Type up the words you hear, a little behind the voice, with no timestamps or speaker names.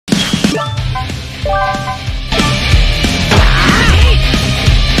Here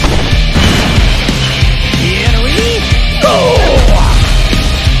we go!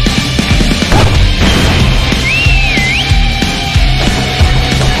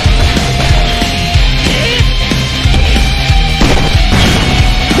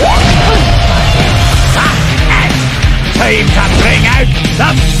 Time to bring out the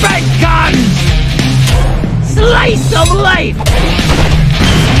big guns! Slice of life!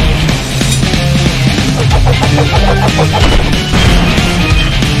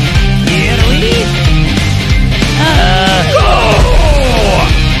 Here we go!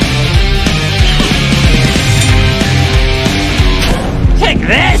 Check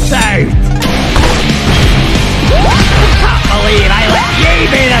this out! Can't believe I let you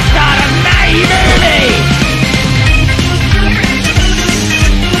be the star of my movie!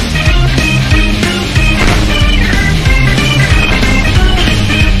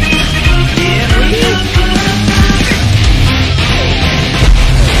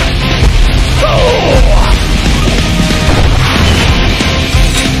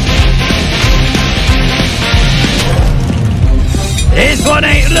 This one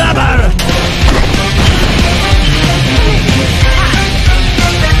ain't rubber!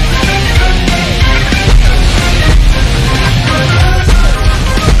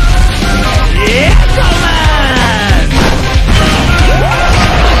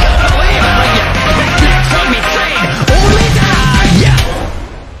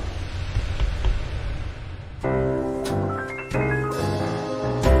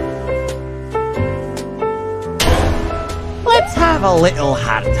 Let's have a little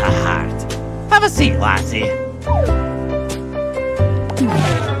heart-to-heart. Have a seat, lassie.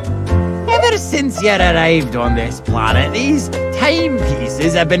 Ever since you arrived on this planet, these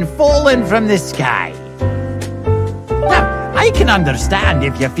timepieces have been falling from the sky. Now, I can understand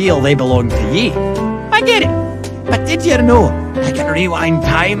if you feel they belong to you. I get it. But did you know I can rewind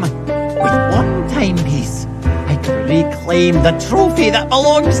time? With one timepiece, I can reclaim the trophy that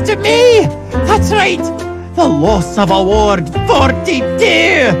belongs to me. That's right. The Loss of Award 42!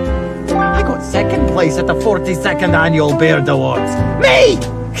 I got second place at the 42nd Annual Baird Awards. Me!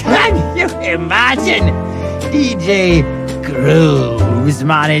 Can you imagine? DJ Grooves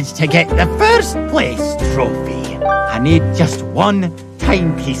managed to get the first place trophy. I need just one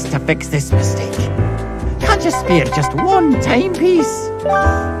timepiece to fix this mistake. Can't you spare just one timepiece?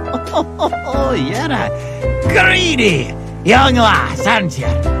 Oh, you're a greedy young lass, aren't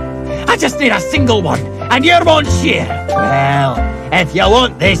you? I just need a single one, and you won't share. Well, if you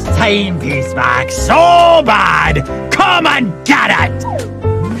want this timepiece back so bad, come and get it!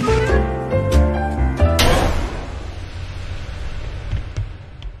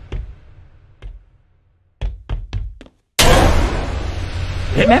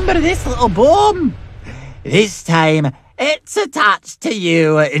 Remember this little bomb? This time, it's attached to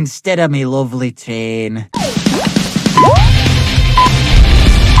you instead of me lovely train.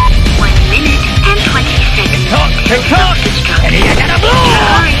 1 minute and 20 seconds. Talk! And you gotta blow!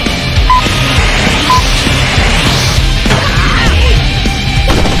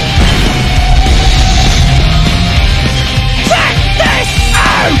 Check this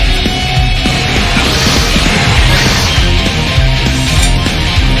out!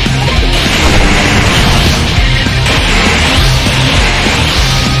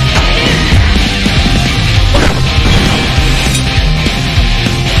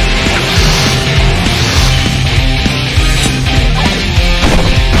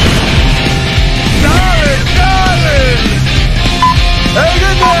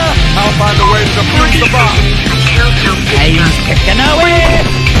 I'll find a way to defuse the bomb. Until Time's ticking away.